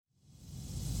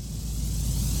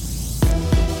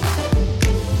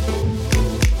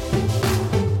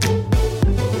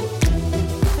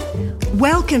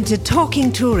Welcome to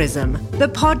Talking Tourism, the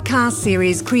podcast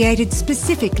series created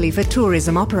specifically for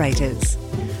tourism operators.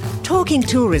 Talking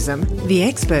Tourism, the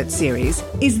expert series,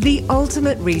 is the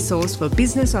ultimate resource for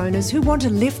business owners who want to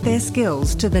lift their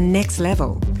skills to the next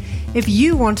level. If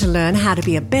you want to learn how to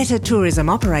be a better tourism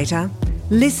operator,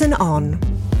 listen on.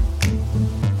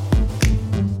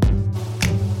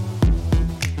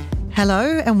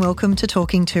 Hello and welcome to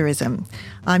Talking Tourism.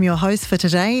 I'm your host for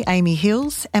today, Amy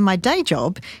Hills, and my day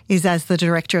job is as the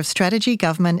Director of Strategy,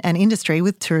 Government and Industry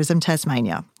with Tourism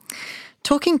Tasmania.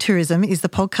 Talking Tourism is the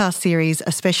podcast series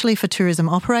especially for tourism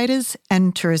operators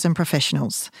and tourism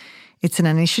professionals. It's an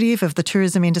initiative of the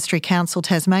Tourism Industry Council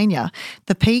Tasmania,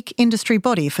 the peak industry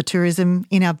body for tourism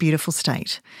in our beautiful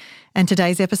state. And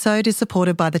today's episode is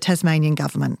supported by the Tasmanian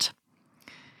Government.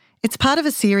 It's part of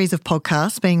a series of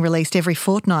podcasts being released every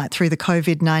fortnight through the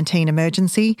COVID-19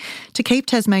 emergency to keep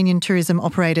Tasmanian tourism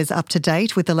operators up to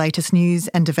date with the latest news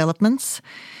and developments,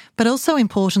 but also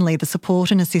importantly the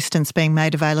support and assistance being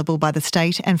made available by the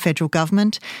state and federal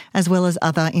government as well as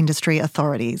other industry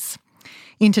authorities.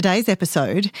 In today's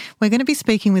episode, we're going to be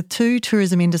speaking with two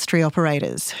tourism industry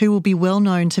operators who will be well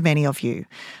known to many of you.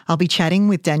 I'll be chatting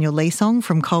with Daniel Leesong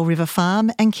from Coal River Farm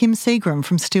and Kim Seagram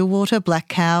from Stillwater, Black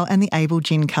Cow and the Able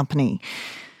Gin Company.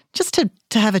 Just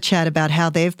to have a chat about how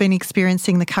they've been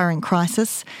experiencing the current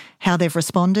crisis, how they've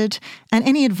responded, and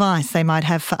any advice they might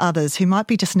have for others who might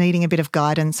be just needing a bit of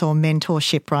guidance or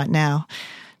mentorship right now.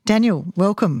 Daniel,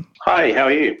 welcome. Hi, how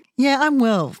are you? Yeah, I'm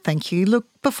well, thank you. Look,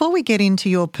 before we get into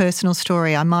your personal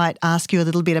story, I might ask you a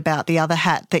little bit about the other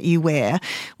hat that you wear,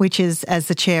 which is as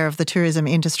the chair of the Tourism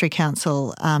Industry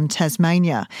Council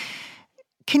Tasmania.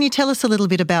 Can you tell us a little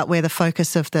bit about where the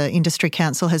focus of the Industry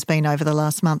Council has been over the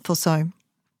last month or so?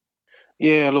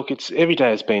 Yeah, look, every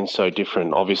day has been so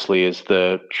different, obviously, as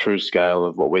the true scale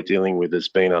of what we're dealing with has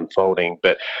been unfolding.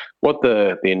 But what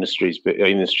the Industry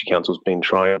Council's been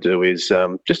trying to do is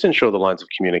just ensure the lines of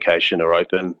communication are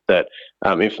open, that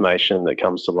information that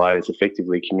comes to light is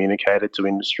effectively communicated to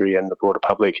industry and the broader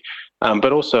public,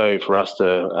 but also for us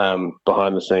to,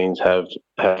 behind the scenes, have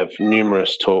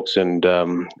numerous talks and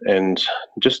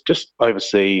just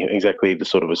oversee exactly the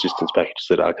sort of assistance packages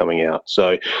that are coming out.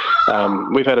 So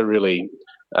we've had a really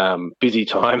busy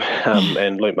time,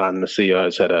 and Luke Martin, the CEO,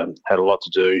 has had a lot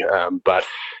to do, but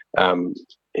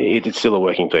it's still a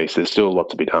working piece. There's still a lot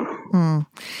to be done. Mm.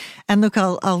 And look,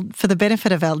 I'll for the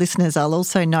benefit of our listeners, I'll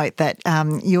also note that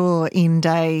you're in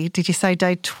day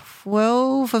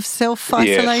 12 of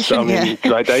self-isolation? Yes,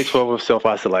 I'm in day 12 of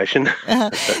self-isolation.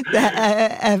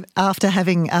 After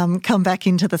having come back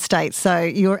into the States. So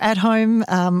you're at home,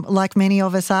 like many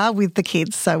of us are, with the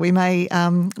kids. So we may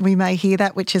hear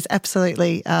that, which is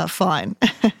absolutely fine.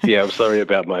 Yeah, I'm sorry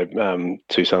about my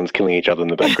two sons killing each other in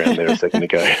the background there a second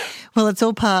ago. Well, it's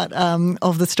all part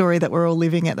of the story that we're all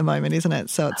living at the moment, isn't it?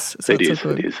 So it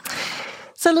is.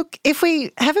 So look, if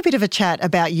we have a bit of a chat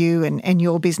about you and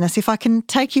your business, if I can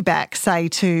take you back, say,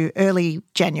 to early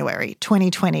January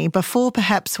 2020, before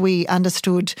perhaps we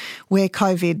understood where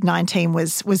COVID-19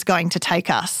 was going to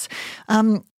take us,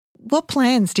 what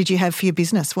plans did you have for your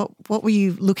business? What were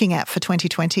you looking at for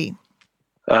 2020?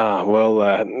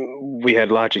 We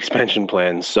had large expansion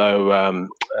plans. So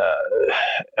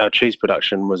our cheese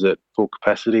production was at full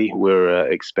capacity. We're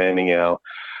expanding our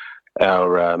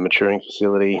maturing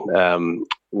facility.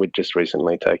 We'd just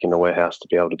recently taken a warehouse to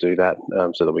be able to do that,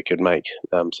 so that we could make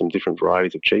some different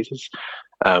varieties of cheeses.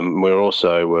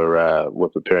 We're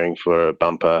preparing for a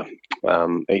bumper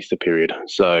Easter period.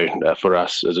 So for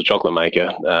us as a chocolate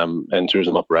maker and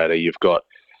tourism operator, you've got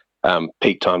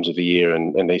peak times of the year,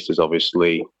 and Easter's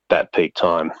obviously that peak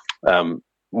time.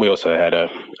 We also had a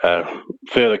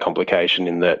further complication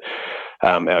in that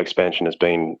our expansion has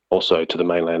been also to the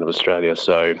mainland of Australia.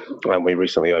 So we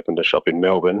recently opened a shop in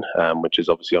Melbourne, which is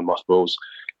obviously on mothballs,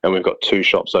 and we've got two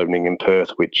shops opening in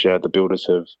Perth, which the builders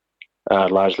have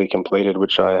largely completed,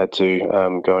 which I had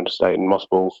to go into state and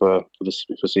mothball for the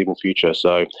foreseeable future.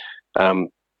 So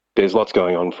there's lots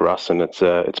going on for us, and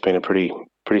it's been a pretty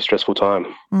stressful time.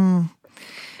 Mm.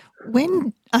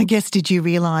 When, I guess, did you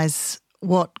realise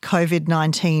what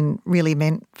COVID-19 really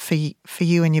meant for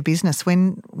you and your business?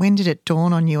 When did it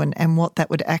dawn on you and what that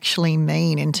would actually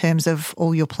mean in terms of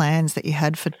all your plans that you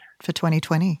had for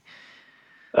 2020?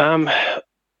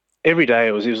 Every day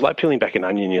it was like peeling back an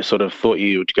onion. You sort of thought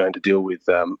you were going to deal with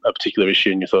a particular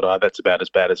issue and you thought, that's about as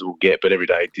bad as it will get, but every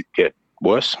day it did get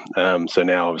worse. So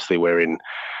now obviously we're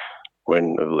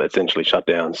essentially shut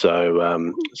down.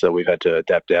 So we've had to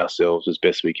adapt ourselves as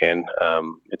best we can.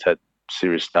 It's had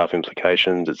serious staff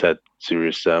implications. It's had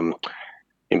serious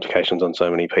implications on so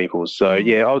many people. So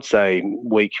yeah, I would say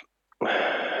week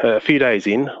a few days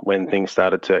in when things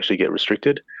started to actually get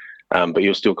restricted. But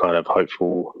you're still kind of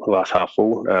hopeful, glass half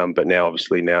full. But now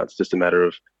it's just a matter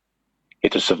of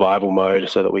it's a survival mode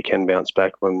so that we can bounce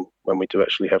back when we do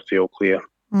actually have the all clear.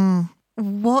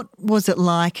 What was it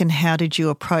like and how did you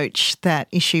approach that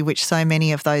issue, which so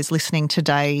many of those listening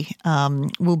today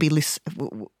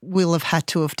will have had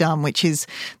to have done, which is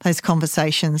those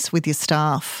conversations with your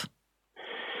staff?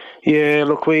 Yeah,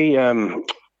 look, we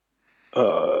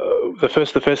the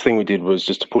first thing we did was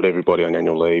just to put everybody on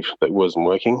annual leave that wasn't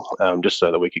working, just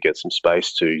so that we could get some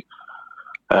space to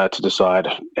decide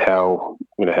how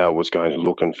it was going to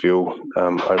look and feel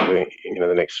over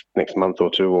the next month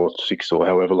or two or 6 or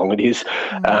however long it is.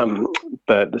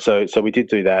 But so we did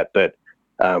do that, but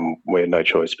we had no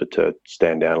choice but to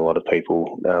stand down a lot of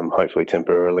people, hopefully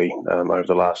temporarily, over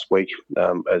the last week,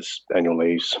 as annual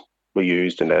leaves were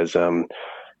used and as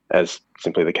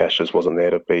simply the cash just wasn't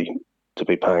there to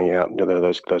be paying out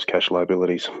those cash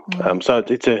liabilities. So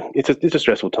it's a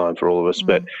stressful time for all of us,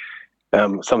 but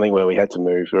something where we had to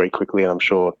move very quickly. I'm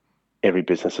sure every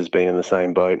business has been in the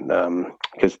same boat,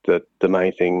 because the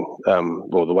main thing,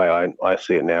 or the way I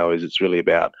see it now, is it's really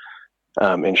about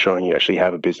ensuring you actually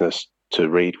have a business to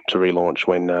relaunch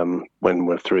when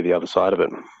we're through the other side of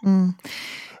it.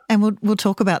 And we'll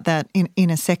talk about that in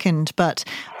a second, but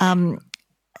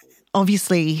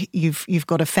obviously you've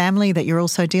got a family that you're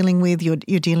also dealing with. You're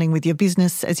dealing with your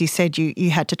business. As you said, you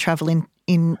had to travel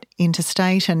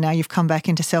interstate, and now you've come back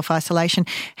into self-isolation.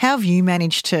 How have you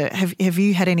managed to have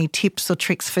you had any tips or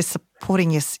tricks for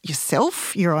supporting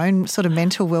yourself, your own sort of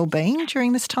mental well-being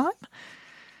during this time?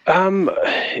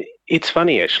 It's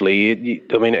funny, actually.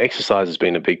 Exercise has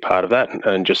been a big part of that,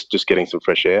 and just getting some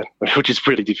fresh air, which is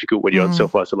pretty difficult when you're on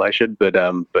self-isolation, but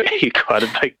you kind of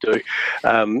make do.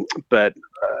 But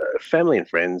family and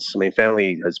friends,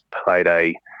 family has played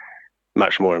a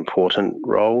much more important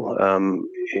role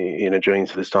during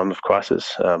this time of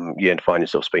crisis. You find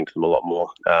yourself speaking to them a lot more,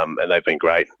 and they've been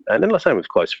great. And then the same with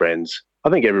close friends. I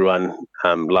think everyone,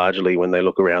 largely, when they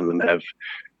look around them, have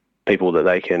people that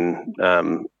they can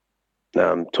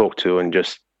talk to and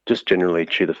just generally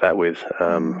chew the fat with.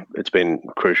 It's been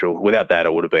crucial. Without that,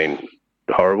 it would have been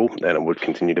horrible, and it would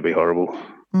continue to be horrible.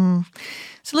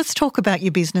 So let's talk about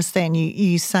your business then.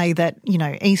 You say that,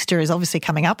 Easter is obviously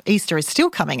coming up. Easter is still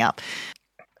coming up.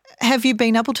 Have you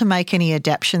been able to make any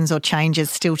adaptations or changes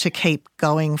still to keep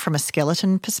going from a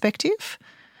skeleton perspective?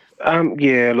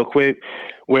 Yeah, look, we're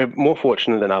more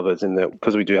fortunate than others in that,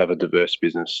 because we do have a diverse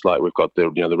business. Like, we've got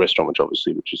the restaurant,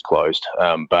 which is closed,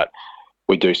 but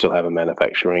we do still have a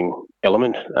manufacturing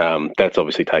element. That's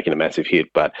obviously taken a massive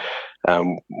hit, but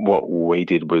what we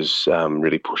did was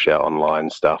really push our online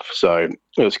stuff. So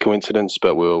it was coincidence,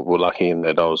 but we're lucky in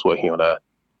that I was working on a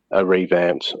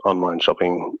revamped online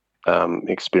shopping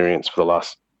experience for the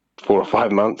last 4 or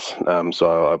 5 months.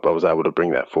 So I was able to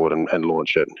bring that forward and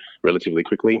launch it relatively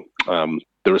quickly.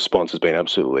 The response has been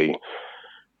absolutely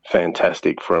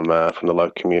fantastic from the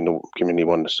local community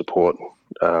wanting to support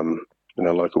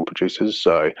local producers.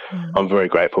 So I'm very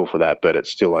grateful for that, but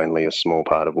it's still only a small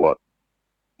part of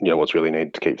what's really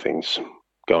needed to keep things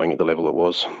going at the level it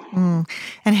was.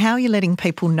 And how are you letting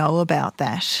people know about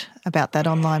that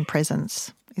online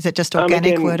presence? Is it just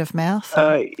organic word of mouth?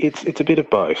 It's a bit of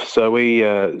both. So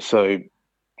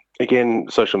again,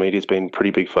 social media has been a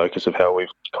pretty big focus of how we've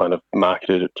kind of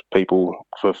marketed it to people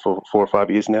for 4 or 5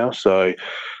 years now. So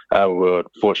we're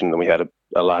fortunate that we had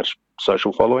a large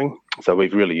social following. So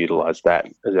we've really utilised that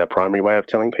as our primary way of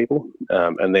telling people.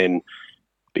 And then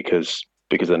because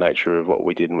of the nature of what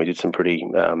we did, and we did some pretty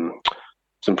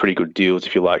good deals,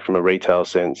 if you like, from a retail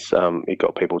sense, it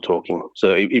got people talking.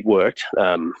 So it worked.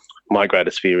 My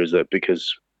greatest fear is that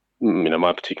because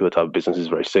my particular type of business is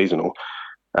very seasonal,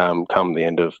 come the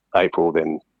end of April,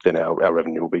 then our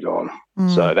revenue will be gone.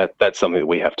 So that's something that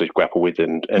we have to grapple with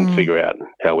and figure out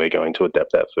how we're going to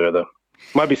adapt that further.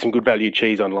 Might be some good value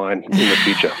cheese online in the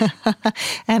future.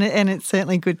 and it's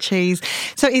certainly good cheese.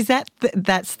 So is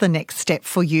that's the next step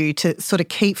for you, to sort of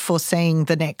keep foreseeing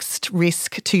the next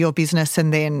risk to your business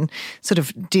and then sort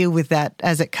of deal with that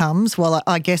as it comes, while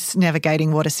I guess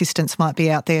navigating what assistance might be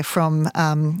out there from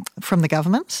the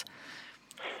government?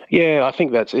 Yeah, I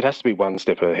think it has to be one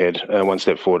step ahead, one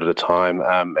step forward at a time,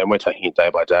 and we're taking it day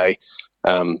by day.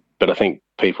 But I think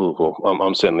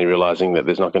I'm certainly realising that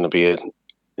there's not going to be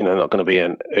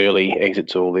an early exit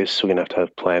to all this. We're going to have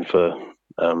a plan for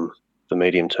the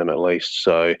medium term at least.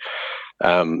 So,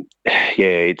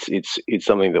 it's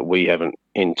something that we haven't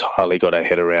entirely got our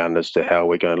head around as to how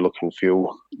we're going to look and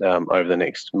feel over the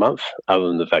next month, other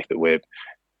than the fact that we're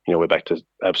we're back to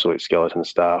absolute skeleton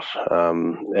staff,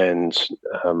 and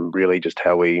really just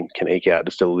how we can eke out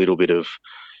just a little bit of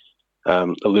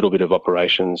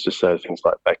operations, just so things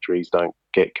like factories don't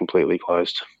get completely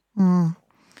closed. Mm.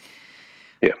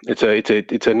 Yeah, it's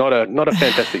not a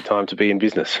fantastic time to be in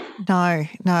business. No,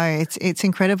 it's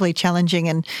incredibly challenging,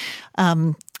 and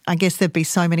I guess there'd be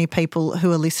so many people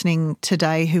who are listening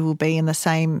today who will be in the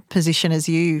same position as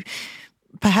you.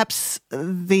 Perhaps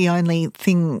the only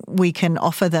thing we can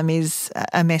offer them is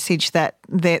a message that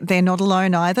they're not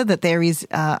alone either, that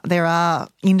there are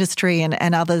industry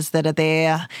and others that are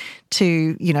there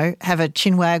to, have a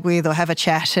chinwag with or have a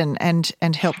chat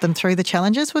and help them through the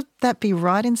challenges. Would that be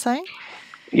right in saying?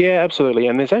 Yeah, absolutely.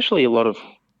 And there's actually a lot of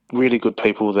really good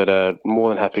people that are more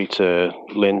than happy to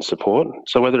lend support.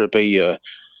 So whether it be your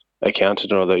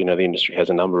accountant or the industry has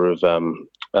a number of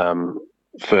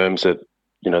firms that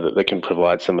that they can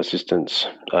provide some assistance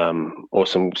or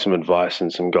some advice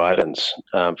and some guidance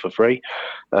for free.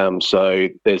 So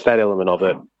there's that element of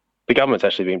it. The government's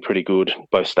actually been pretty good,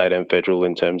 both state and federal,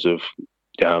 in terms of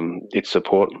its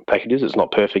support packages. It's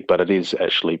not perfect, but it is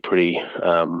actually pretty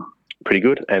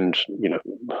good, and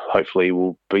hopefully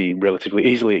will be relatively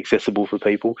easily accessible for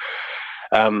people.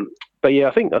 But yeah,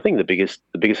 I think the biggest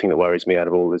thing that worries me out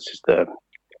of all this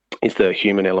is the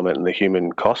human element and the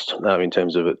human cost, in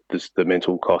terms of the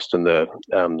mental cost and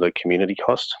the community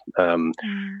cost. And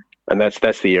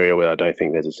that's the area where I don't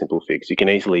think there's a simple fix. You can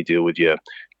easily deal with your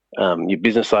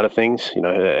business side of things,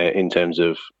 in terms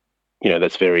of,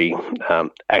 that's very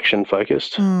action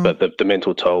focused, but the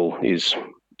mental toll is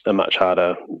a much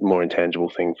harder, more intangible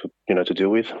thing for, to deal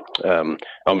with. I'm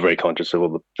very conscious of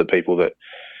all the people that,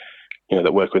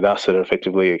 that work with us that are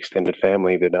effectively extended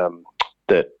family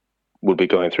that would be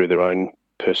going through their own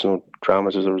personal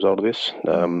dramas as a result of this.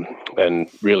 And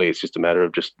really it's just a matter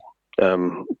of just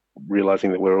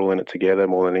realising that we're all in it together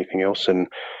more than anything else, and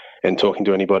talking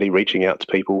to anybody, reaching out to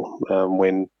people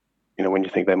when you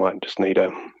think they might just need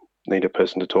a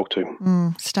person to talk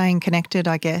to. Staying connected,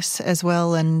 I guess, as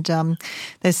well. And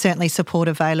there's certainly support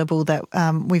available that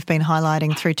we've been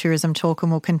highlighting through Tourism Talk,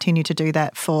 and we'll continue to do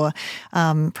that for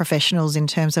professionals in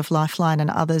terms of Lifeline and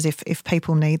others if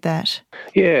people need that.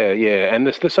 Yeah. And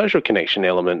the social connection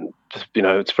element,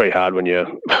 it's very hard when you're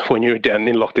down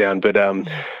in lockdown,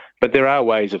 but there are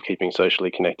ways of keeping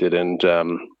socially connected. And I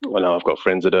know I've got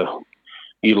friends that are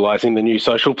utilising the new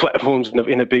social platforms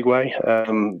in a big way,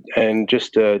 and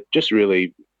just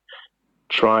really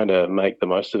trying to make the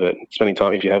most of it. Spending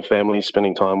time, if you have families,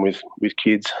 spending time with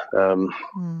kids.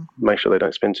 Make sure they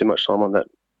don't spend too much time on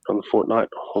the fortnight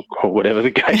or whatever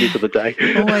the game is of the day.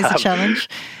 Always a challenge.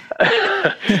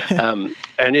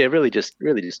 And yeah, really just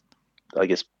I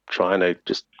guess trying to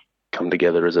just come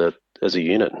together as a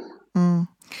unit.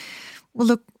 Well,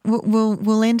 look,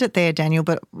 we'll end it there, Daniel,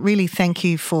 but really thank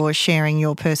you for sharing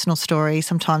your personal story.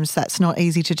 Sometimes that's not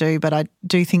easy to do, but I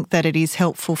do think that it is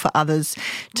helpful for others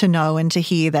to know and to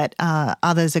hear that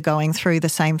others are going through the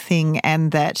same thing,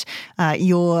 and that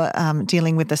you're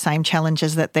dealing with the same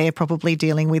challenges that they're probably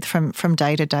dealing with from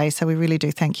day to day. So we really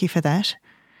do thank you for that.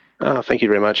 Thank you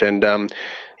very much. And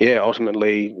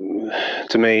ultimately,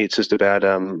 to me, it's just about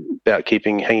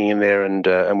hanging in there,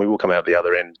 and we will come out the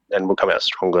other end, and we'll come out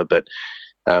stronger. But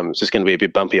it's just going to be a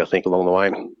bit bumpy, I think, along the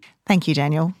way. Thank you,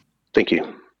 Daniel. Thank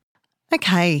you.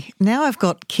 Okay, now I've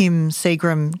got Kim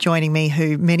Seagram joining me,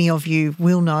 who many of you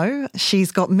will know.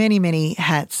 She's got many, many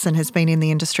hats and has been in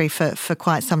the industry for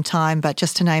quite some time, but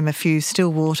just to name a few: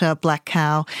 Stillwater, Black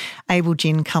Cow, Able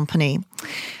Gin Company.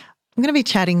 I'm going to be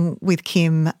chatting with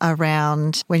Kim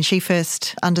around when she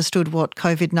first understood what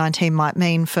COVID-19 might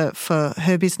mean for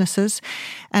her businesses,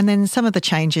 and then some of the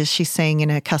changes she's seeing in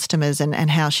her customers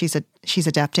and how she's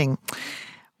adapting.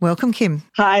 Welcome, Kim.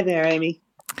 Hi there, Amy.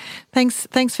 Thanks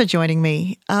for joining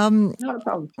me. Not a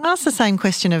problem. I asked the same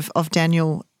question of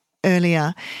Daniel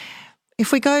earlier.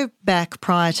 If we go back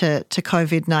prior to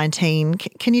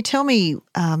COVID-19, can you tell me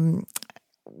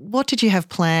what did you have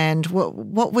planned?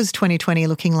 What was 2020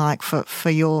 looking like for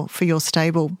your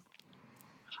stable?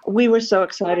 We were so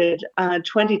excited.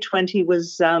 2020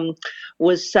 was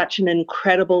such an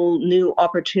incredible new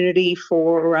opportunity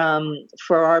for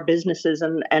our businesses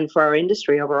and for our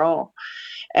industry overall.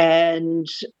 And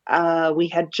we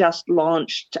had just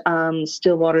launched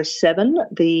Stillwater 7,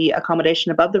 the accommodation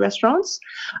above the restaurants,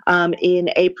 in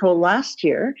April last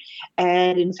year,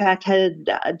 and in fact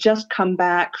had just come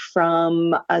back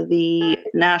from the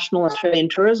National Australian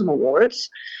Tourism Awards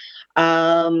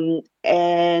in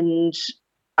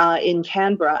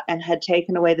Canberra, and had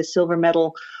taken away the silver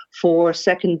medal for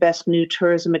second best new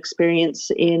tourism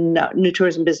experience in new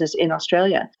tourism business in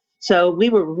Australia. So we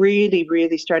were really,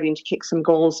 really starting to kick some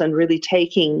goals and really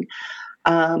taking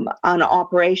an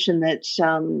operation that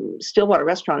Stillwater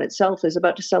Restaurant itself is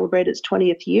about to celebrate its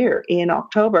 20th year in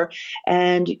October,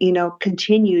 and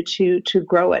continue to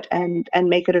grow it and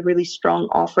make it a really strong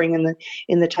offering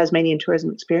in the Tasmanian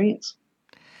tourism experience.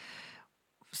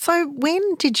 So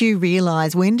when did you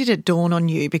realise, when did it dawn on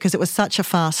you, because it was such a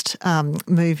fast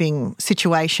moving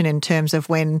situation in terms of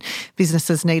when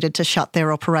businesses needed to shut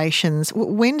their operations,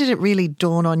 when did it really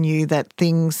dawn on you that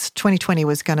 2020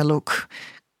 was going to look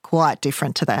quite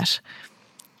different to that?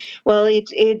 Well, it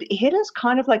hit us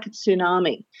kind of like a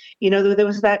tsunami. There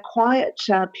was that quiet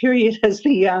period as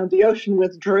the ocean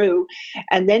withdrew,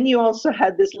 and then you also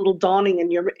had this little dawning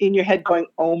in your head, going,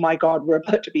 "Oh my God, we're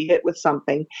about to be hit with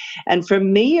something." And for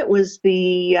me, it was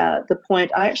the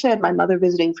point. I actually had my mother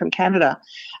visiting from Canada,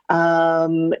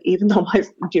 even though my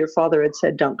dear father had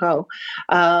said don't go.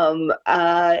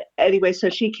 Anyway, so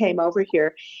she came over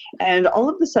here, and all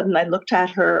of a sudden, I looked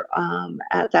at her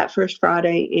at that first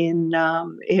Friday in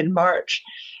March,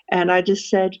 and I just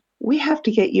said, "We have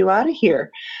to get you out of here."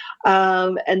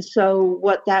 And so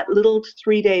what that little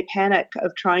 3-day panic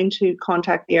of trying to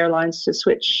contact the airlines to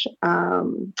switch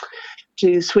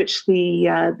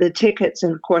the tickets,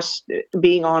 and of course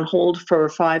being on hold for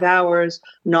 5 hours,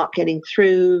 not getting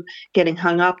through, getting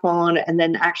hung up on, and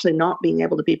then actually not being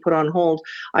able to be put on hold,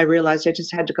 I realized I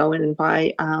just had to go in and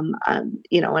buy an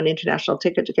international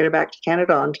ticket to get her back to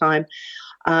Canada on time.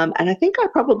 And I think I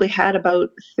probably had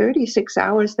about 36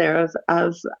 hours there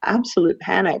of absolute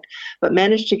panic, but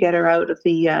managed to get her out of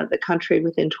the country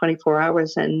within 24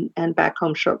 hours and back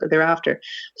home shortly thereafter.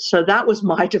 So that was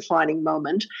my defining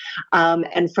moment.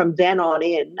 And from then on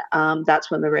in,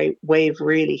 that's when the wave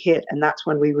really hit. And that's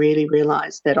when we really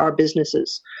realized that our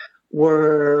businesses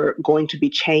were going to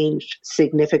be changed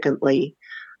significantly,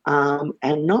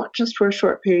 and not just for a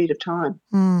short period of time.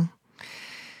 Mm.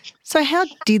 So how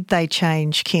did they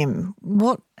change, Kim?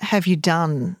 What have you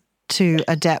done to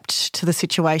adapt to the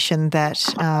situation that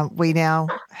we now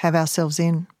have ourselves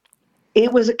in?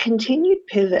 It was a continued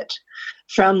pivot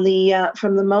from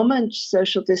the moment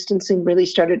social distancing really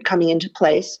started coming into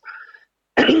place.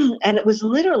 And it was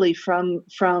literally from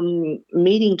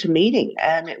meeting to meeting,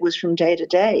 and it was from day to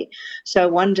day. So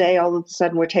one day, all of a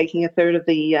sudden, we're taking a third of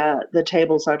the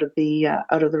tables out of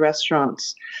the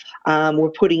restaurants.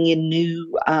 We're putting in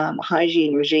new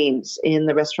hygiene regimes in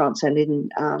the restaurants and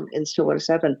in Stillwater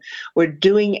 7. We're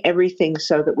doing everything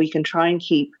so that we can try and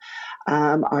keep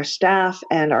our staff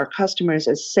and our customers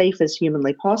as safe as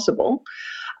humanly possible.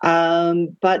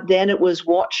 But then it was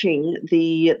watching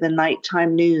the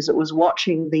nighttime news. It was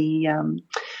watching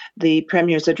the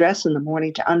Premier's address in the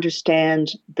morning to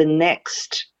understand the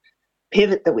next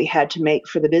pivot that we had to make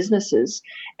for the businesses.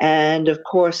 And of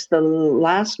course, the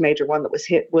last major one that was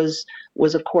hit was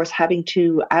of course having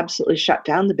to absolutely shut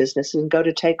down the business and go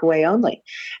to takeaway only.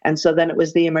 And so then it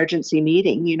was the emergency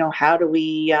meeting, how do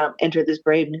we enter this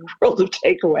brave new world of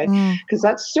takeaway? Because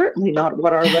that's certainly not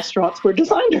what our restaurants were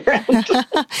designed around.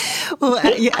 Well,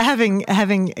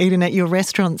 having eaten at your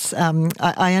restaurants,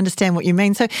 I understand what you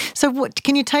mean. So what,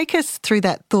 can you take us through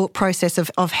that thought process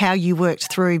of how you worked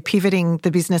through pivoting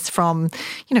the business from,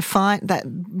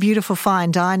 that beautiful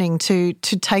fine dining to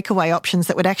takeaway options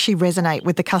that would actually resonate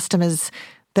with the customers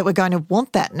that were going to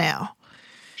want that now?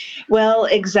 Well,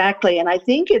 exactly. And I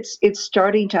think it's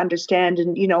starting to understand,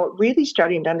 and, really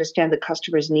starting to understand the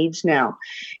customer's needs now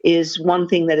is one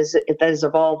thing that has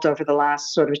evolved over the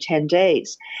last sort of 10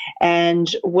 days.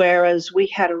 And whereas we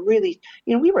had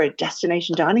we were a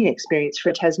destination dining experience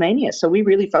for Tasmania. So we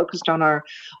really focused on our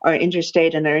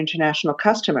interstate and our international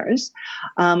customers.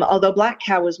 Although Black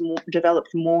Cow was developed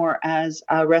more as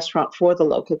a restaurant for the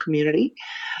local community.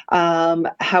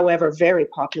 However, very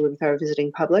popular with our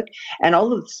visiting public. And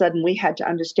all of a sudden we had to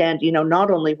understand,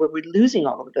 not only were we losing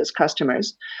all of those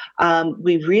customers,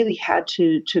 we really had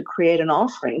to create an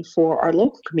offering for our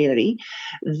local community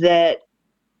that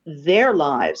their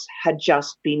lives had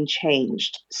just been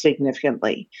changed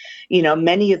significantly.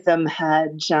 Many of them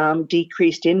had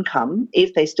decreased income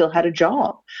if they still had a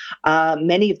job.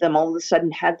 Many of them all of a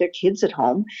sudden had their kids at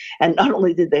home. And not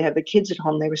only did they have the kids at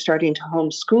home, they were starting to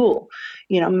homeschool.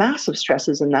 Massive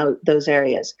stresses in those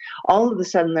areas. All of a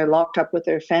sudden they're locked up with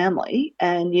their family,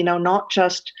 and, not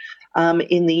just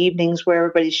in the evenings where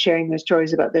everybody's sharing their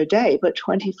stories about their day, but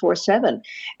 24/7.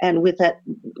 And with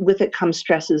it comes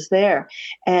stresses there.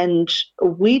 And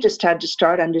we just had to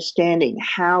start understanding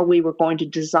how we were going to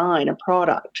design a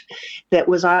product that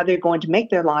was either going to make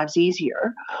their lives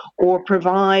easier or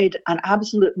provide an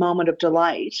absolute moment of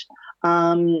delight.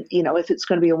 If it's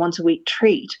going to be a once a week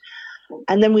treat,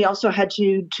 And then we also had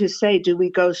to say, do we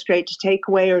go straight to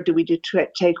takeaway or do we do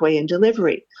takeaway and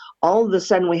delivery? All of a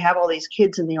sudden, we have all these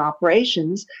kids in the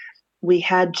operations. We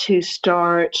had to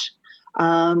start,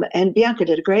 and Bianca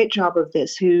did a great job of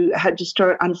this, who had to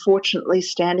start, unfortunately,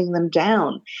 standing them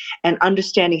down and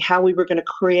understanding how we were going to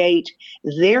create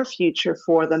their future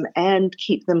for them and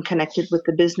keep them connected with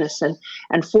the business.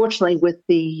 And fortunately, with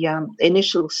the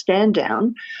initial stand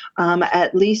down,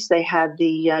 at least they had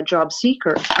the job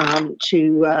seeker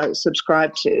to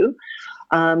subscribe to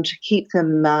keep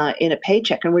them in a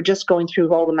paycheck. And we're just going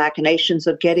through all the machinations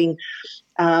of getting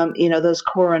those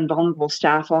core and vulnerable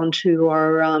staff onto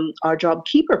our job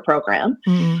keeper program,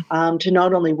 to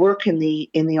not only work in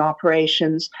the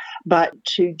operations, but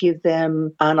to give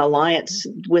them an alliance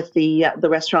with the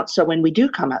restaurant. So when we do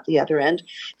come out the other end,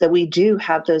 that we do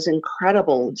have those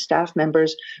incredible staff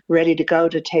members ready to go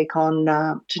to take on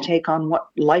what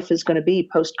life is going to be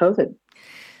post-COVID.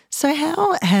 So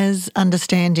how has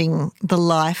understanding the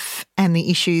life and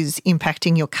the issues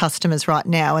impacting your customers right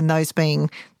now, and those being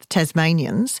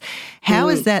Tasmanians, how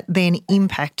has that then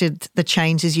impacted the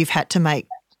changes you've had to make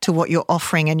to what you're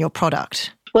offering and your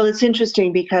product? Well, it's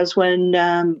interesting because when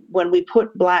we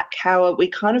put Black Cow, we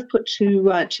kind of put two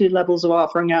levels of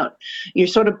offering out. Your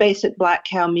sort of basic Black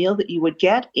Cow meal that you would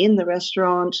get in the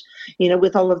restaurant,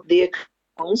 with all of the,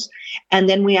 and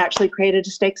then we actually created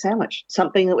a steak sandwich,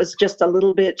 something that was just a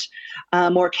little bit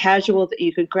more casual that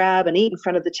you could grab and eat in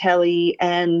front of the telly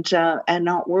and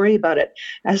not worry about it.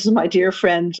 As my dear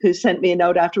friend who sent me a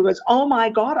note afterwards, oh my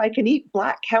God, I can eat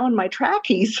Black Cow in my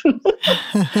trackies. So,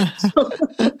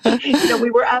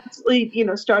 we were absolutely,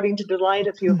 starting to delight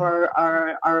a few of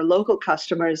our local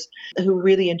customers who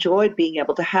really enjoyed being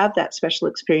able to have that special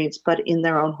experience, but in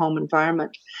their own home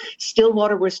environment.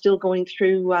 Stillwater, we're still going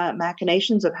through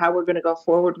machinations of how we're going to go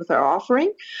forward with our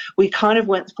offering. We kind of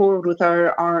went forward with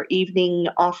our evening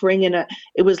offering, and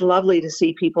it was lovely to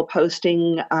see people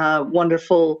posting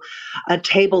wonderful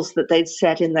tables that they'd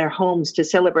set in their homes to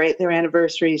celebrate their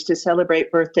anniversaries, to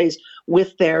celebrate birthdays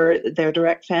with their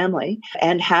direct family,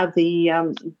 and have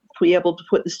be able to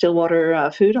put the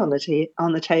Stillwater food on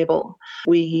the table.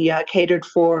 We catered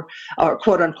for, or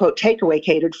quote unquote takeaway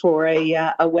catered for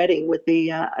a wedding with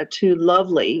the two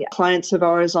lovely clients of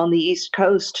ours on the East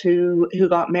Coast who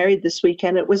got married this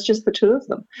weekend. It was just the two of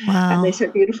them. Wow. And they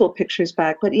sent beautiful pictures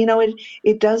back. But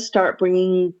it does start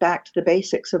bringing back to the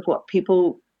basics of what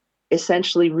people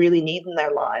essentially really need in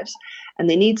their lives. And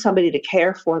they need somebody to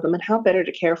care for them. And how better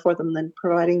to care for them than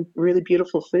providing really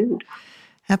beautiful food?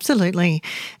 Absolutely.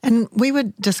 And we were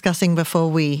discussing before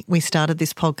we started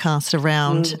this podcast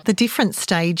around the different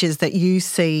stages that you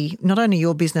see, not only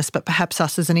your business, but perhaps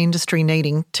us as an industry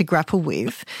needing to grapple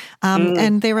with.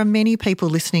 And there are many people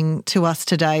listening to us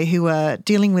today who are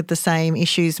dealing with the same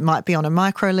issues, might be on a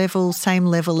micro level, same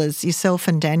level as yourself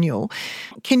and Daniel.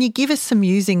 Can you give us some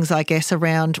musings, I guess,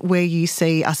 around where you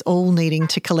see us all needing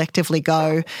to collectively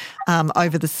go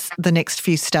over the next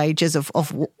few stages of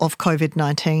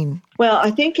COVID-19? Well,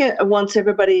 I think once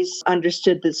everybody's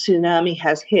understood that tsunami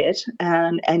has hit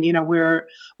and we're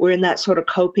in that sort of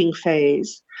coping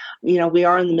phase, we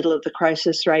are in the middle of the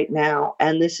crisis right now,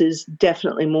 and this is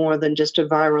definitely more than just a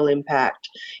viral impact.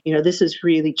 This is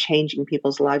really changing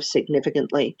people's lives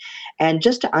significantly. And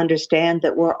just to understand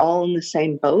that we're all in the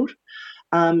same boat,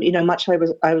 much like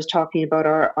I was talking about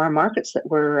our markets that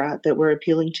we're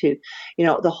appealing to,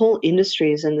 the whole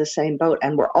industry is in the same boat,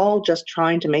 and we're all just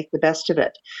trying to make the best of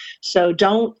it. So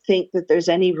don't think that there's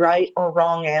any right or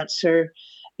wrong answer.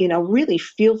 Really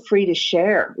feel free to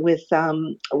share with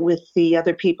the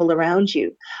other people around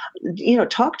you.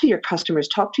 Talk to your customers,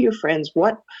 talk to your friends.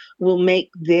 What will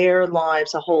make their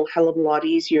lives a whole hell of a lot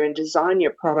easier, and design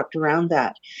your product around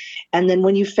that. And then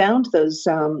when you found those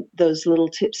little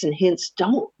tips and hints,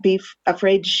 don't be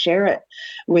afraid to share it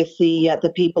with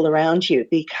the people around you,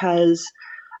 because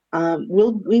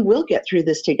we will get through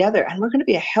this together, and we're going to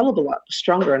be a hell of a lot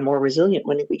stronger and more resilient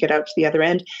when we get out to the other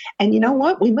end. And you know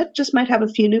what? We might have a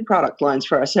few new product lines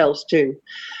for ourselves too.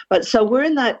 But so we're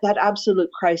in that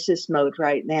absolute crisis mode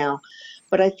right now.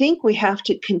 But I think we have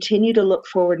to continue to look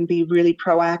forward and be really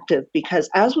proactive, because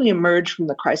as we emerge from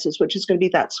the crisis, which is going to be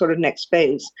that sort of next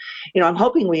phase, I'm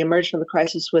hoping we emerge from the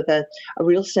crisis with a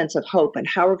real sense of hope and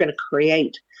how we're going to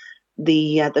create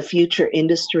the future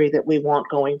industry that we want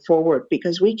going forward,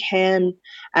 because we can,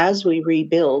 as we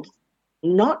rebuild,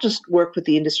 not just work with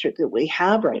the industry that we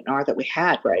have right now, or that we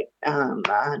had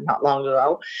not long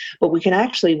ago, but we can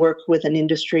actually work with an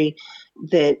industry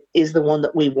that is the one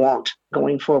that we want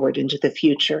going forward into the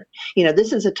future.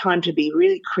 This is a time to be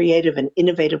really creative and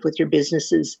innovative with your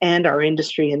businesses and our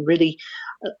industry, and really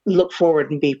look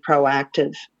forward and be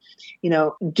proactive.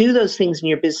 do those things in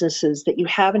your businesses that you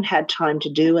haven't had time to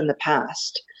do in the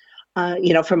past.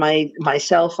 For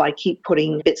myself, I keep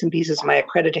putting bits and pieces of my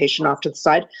accreditation off to the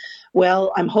side.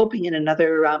 Well, I'm hoping in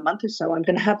another month or so, I'm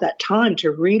going to have that time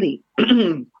to really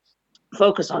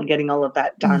focus on getting all of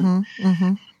that done.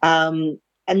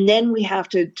 And then we have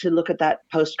to look at that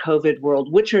post-COVID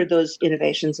world. Which are those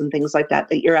innovations and things like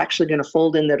that you're actually going to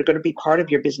fold in that are going to be part of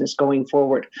your business going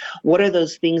forward? What are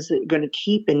those things that you're going to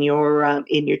keep in your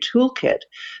toolkit,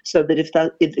 so that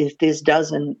if this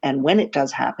does and when it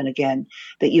does happen again,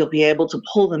 that you'll be able to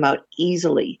pull them out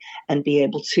easily and be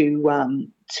able to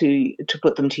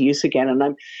put them to use again. And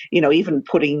I'm even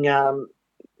putting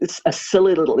it's a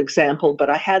silly little example, but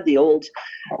I had the old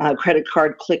credit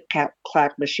card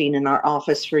click-clack machine in our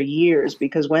office for years,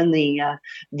 because when the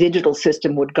digital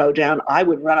system would go down, I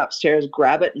would run upstairs,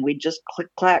 grab it, and we'd just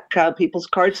click-clack people's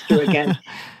cards through again.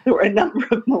 There were a number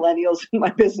of millennials in my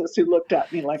business who looked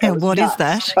at me like, what nuts, is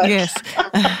that? But yes.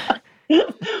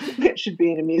 It should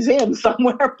be in a museum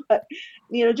somewhere, but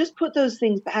just put those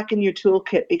things back in your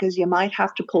toolkit, because you might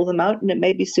have to pull them out, and it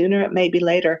may be sooner, it may be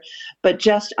later, but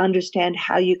just understand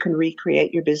how you can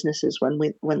recreate your businesses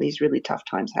when these really tough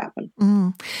times happen.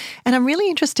 And I'm really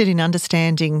interested in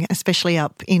understanding, especially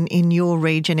up in your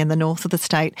region in the north of the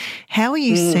state, how are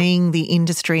you seeing the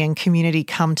industry and community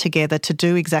come together to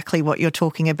do exactly what you're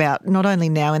talking about, not only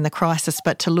now in the crisis,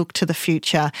 but to look to the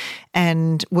future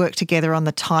and work together on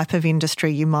the type of industry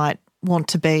you might want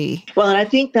to be? Well, and I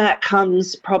think that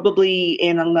comes probably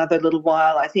in another little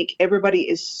while. I think everybody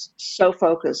is so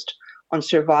focused on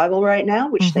survival right now,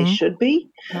 which they should be.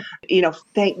 Yep.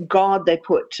 Thank God they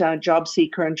put Job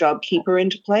Seeker and Job Keeper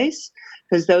into place,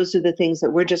 because those are the things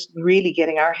that we're just really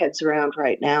getting our heads around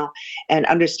right now, and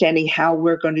understanding how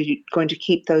we're going to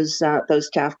keep those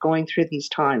staff going through these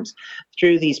times,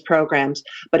 through these programs.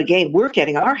 But again, we're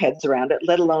getting our heads around it,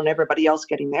 let alone everybody else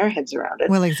getting their heads around it.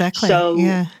 Well, exactly. So,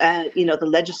 the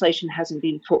legislation hasn't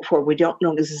been put forward. We don't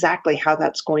know exactly how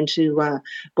that's going to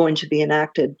be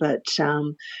enacted, but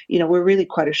we're really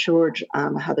quite assured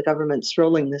how the government's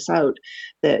rolling this out,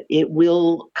 that it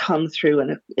will come through,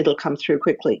 and it'll come through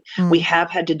quickly. We have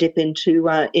had to dip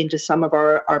into some of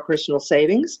our personal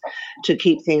savings to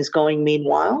keep things going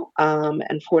meanwhile.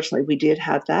 Unfortunately, we did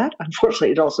have that.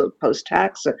 Unfortunately, it also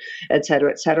post-tax, et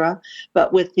cetera.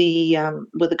 But with the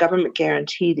government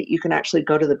guarantee that you can actually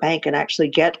go to the bank and actually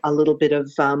get a little bit of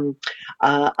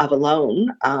a loan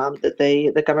that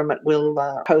the government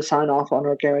will co-sign off on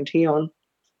or guarantee on,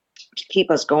 to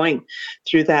keep us going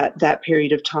through that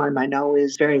period of time, I know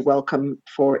is very welcome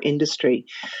for industry.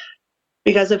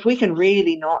 Because if we can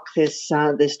really knock this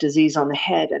disease on the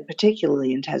head, and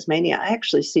particularly in Tasmania, I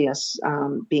actually see us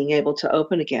being able to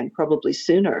open again probably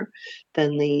sooner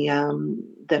than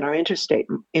our interstate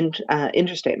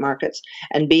markets,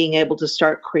 and being able to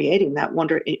start creating that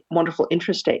wonderful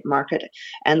intrastate market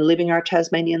and living our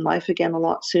Tasmanian life again a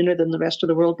lot sooner than the rest of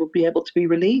the world will be able to be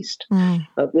released.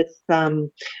 But with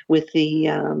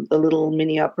the little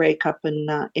mini outbreak up in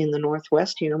the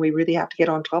northwest, we really have to get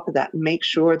on top of that and make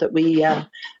sure that we,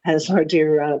 as our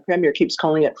dear Premier keeps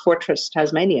calling it, Fortress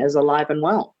Tasmania, is alive and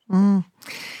well. And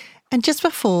just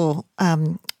before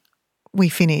we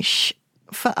finish,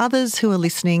 for others who are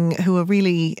listening, who are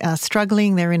really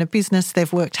struggling, they're in a business,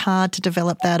 they've worked hard to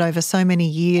develop that over so many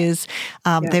years,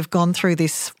 they've gone through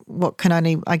this, what can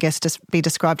only, I guess, just be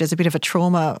described as a bit of a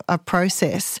trauma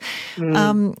process.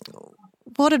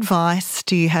 What advice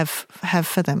do you have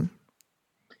for them?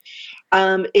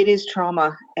 It is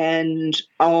trauma, and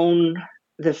own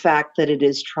the fact that it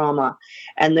is trauma.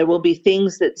 And there will be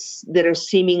things that are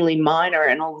seemingly minor,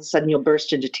 and all of a sudden you'll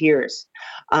burst into tears.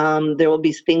 There will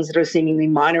be things that are seemingly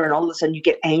minor, and all of a sudden you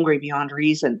get angry beyond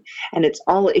reason. And it's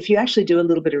all, if you actually do a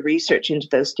little bit of research into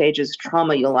those stages of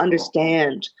trauma, you'll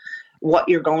understand what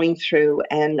you're going through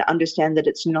and understand that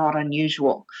it's not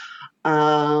unusual.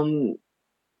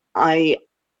 I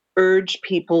urge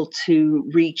people to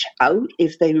reach out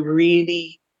if they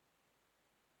really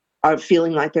are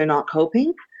feeling like they're not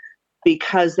coping,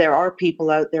 because there are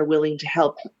people out there willing to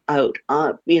help out.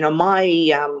 My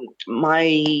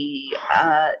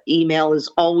email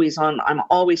is always on. I'm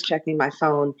always checking my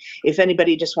phone. If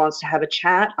anybody just wants to have a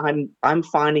chat, I'm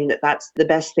finding that that's the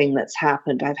best thing that's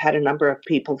happened. I've had a number of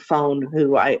people phone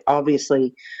who I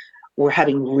obviously were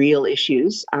having real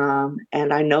issues.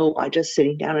 And I know by just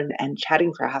sitting down and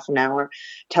chatting for half an hour,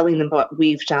 telling them what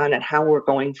we've done and how we're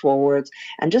going forwards,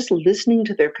 and just listening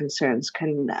to their concerns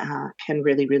can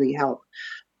really, really help.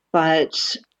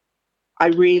 But I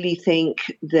really think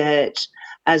that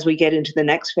as we get into the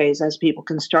next phase, as people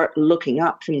can start looking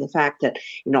up from the fact that,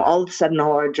 all of a sudden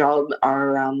all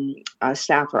our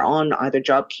staff are on either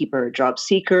JobKeeper or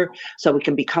JobSeeker, so we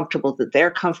can be comfortable that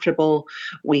they're comfortable.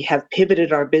 We have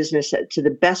pivoted our business to the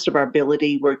best of our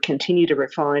ability. We'll continue to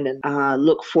refine and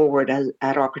look forward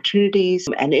at opportunities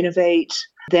and innovate.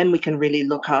 Then we can really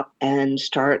look up and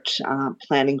start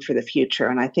planning for the future.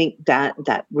 And I think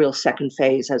that real second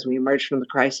phase, as we emerge from the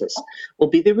crisis, will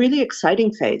be the really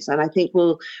exciting phase. And I think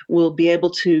we'll be able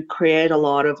to create a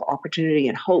lot of opportunity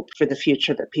and hope for the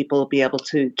future that people will be able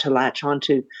to latch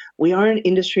onto. We are an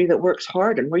industry that works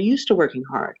hard, and we're used to working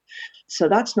hard. So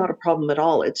that's not a problem at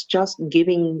all. It's just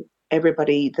giving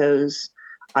everybody those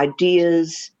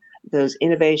ideas, those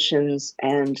innovations,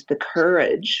 and the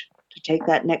courage to take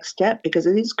that next step, because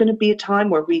it is going to be a time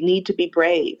where we need to be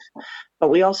brave, but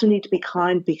we also need to be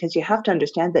kind, because you have to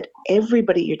understand that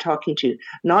everybody you're talking to,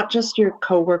 not just your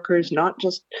coworkers, not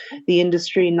just the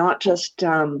industry, not just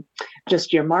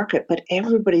your market, but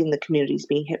everybody in the community is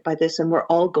being hit by this, and we're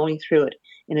all going through it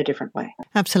in a different way.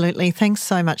 Absolutely. Thanks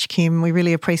so much, Kim. We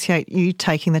really appreciate you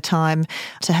taking the time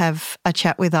to have a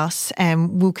chat with us,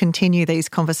 and we'll continue these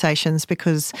conversations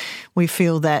because we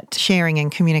feel that sharing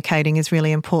and communicating is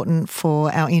really important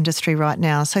for our industry right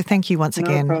now. So thank you once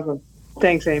again. No problem.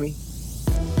 Thanks, Amy.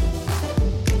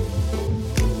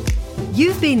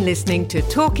 You've been listening to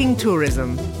Talking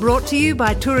Tourism, brought to you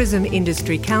by Tourism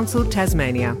Industry Council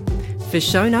Tasmania. For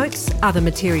show notes, other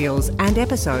materials and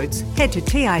episodes, head to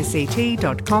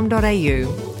tict.com.au.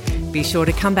 Be sure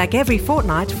to come back every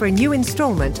fortnight for a new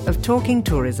instalment of Talking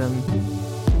Tourism.